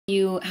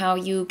how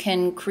you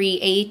can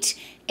create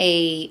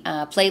a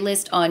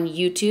playlist on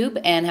YouTube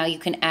and how you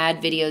can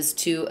add videos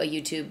to a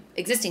YouTube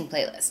existing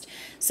playlist.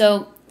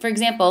 So, for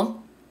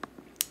example,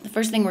 the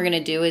first thing we're going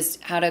to do is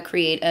how to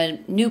create a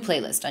new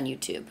playlist on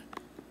YouTube.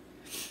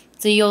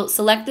 So you'll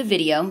select the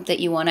video that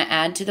you want to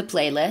add to the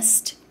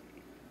playlist,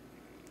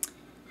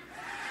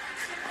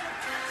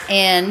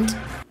 and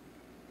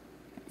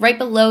right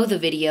below the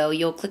video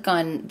you'll click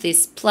on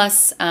this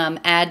plus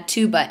add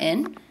to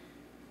button,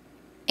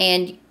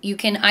 and you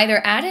can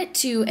either add it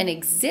to an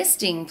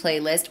existing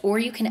playlist or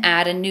you can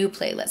add a new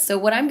playlist. So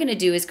what I'm going to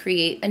do is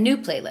create a new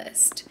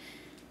playlist,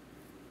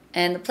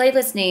 and the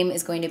playlist name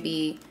is going to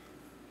be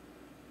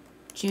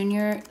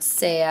Junior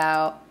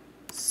Seau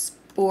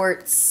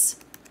Sports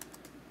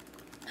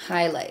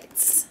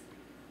Highlights,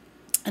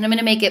 and I'm going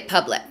to make it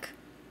public.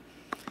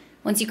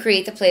 Once you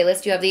create the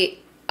playlist, you have the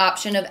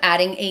option of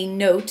adding a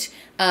note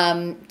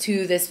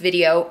to this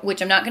video,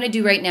 which I'm not going to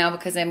do right now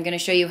because I'm going to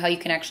show you how you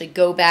can actually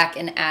go back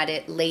and add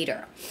it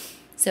later.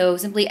 So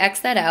simply X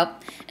that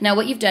out. And now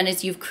what you've done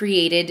is you've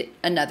created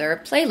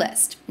another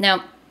playlist.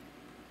 Now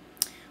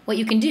what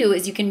you can do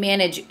is you can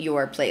manage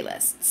your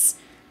playlists.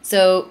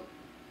 So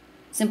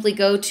simply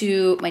go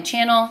to my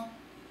channel,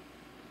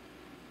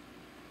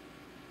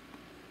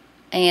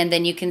 and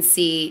then you can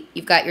see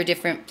you've got your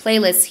different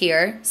playlists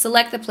here.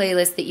 Select the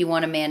playlist that you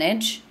want to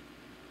manage,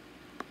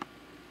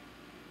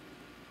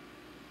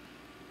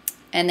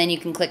 and then you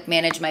can click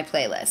Manage My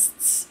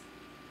Playlists.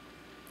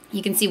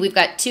 You can see we've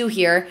got two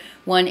here.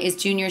 One is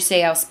Junior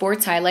Seau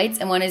Sports Highlights,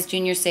 and one is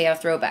Junior Seau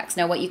Throwbacks.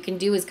 Now what you can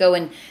do is go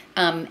and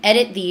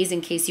edit these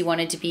in case you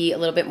wanted to be a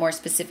little bit more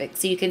specific.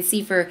 So you can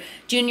see for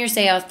Junior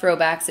Seau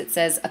Throwbacks, it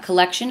says a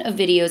collection of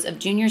videos of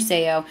Junior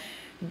Seau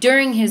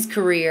during his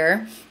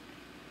career,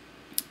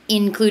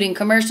 including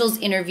commercials,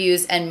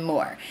 interviews, and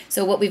more.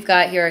 So what we've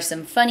got here are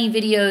some funny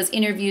videos,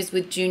 interviews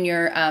with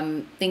Junior,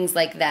 things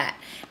like that.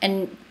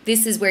 And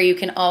this is where you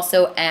can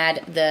also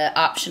add the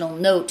optional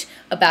note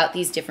about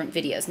these different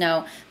videos.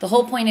 Now, the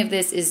whole point of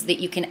this is that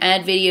you can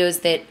add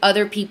videos that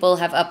other people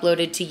have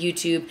uploaded to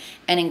YouTube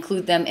and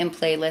include them in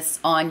playlists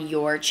on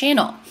your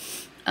channel.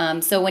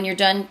 So when you're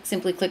done,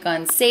 simply click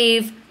on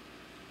Save,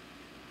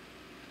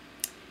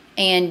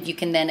 and you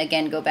can then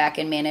again go back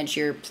and manage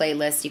your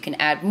playlist. You can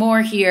add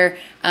more here,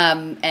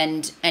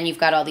 and you've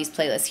got all these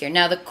playlists here.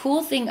 Now the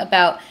cool thing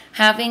about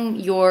having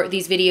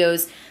these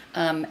videos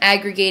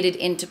aggregated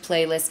into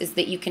playlists is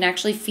that you can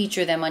actually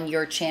feature them on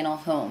your channel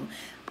home.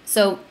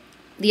 So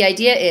the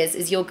idea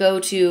is you'll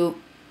go to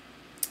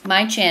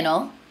My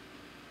Channel,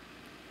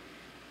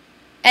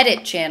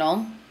 Edit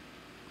Channel,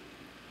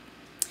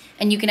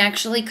 and you can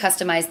actually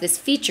customize this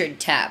featured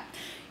tab.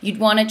 You'd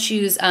want to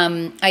choose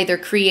either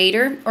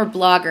creator or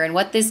blogger, and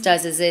what this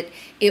does is it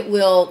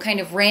will kind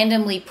of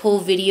randomly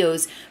pull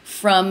videos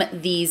from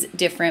these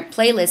different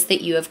playlists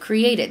that you have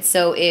created.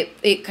 So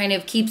it kind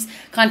of keeps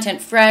content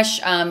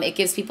fresh. It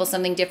gives people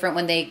something different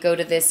when they go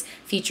to this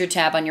feature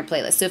tab on your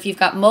playlist. So if you've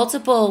got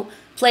multiple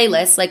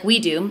playlists like we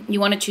do, you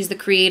want to choose the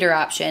creator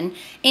option.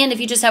 And if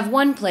you just have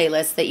one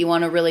playlist that you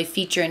want to really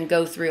feature and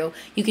go through,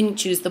 you can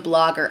choose the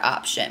blogger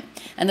option.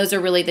 And those are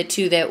really the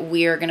two that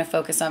we're going to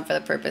focus on for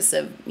the purpose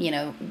of,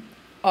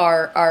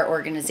 our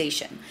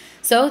organization.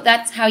 So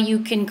that's how you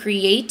can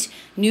create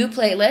new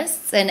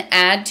playlists and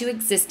add to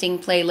existing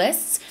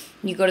playlists.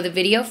 You go to the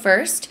video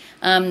first,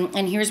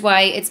 and here's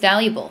why it's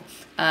valuable.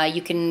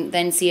 You can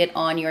then see it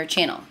on your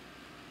channel.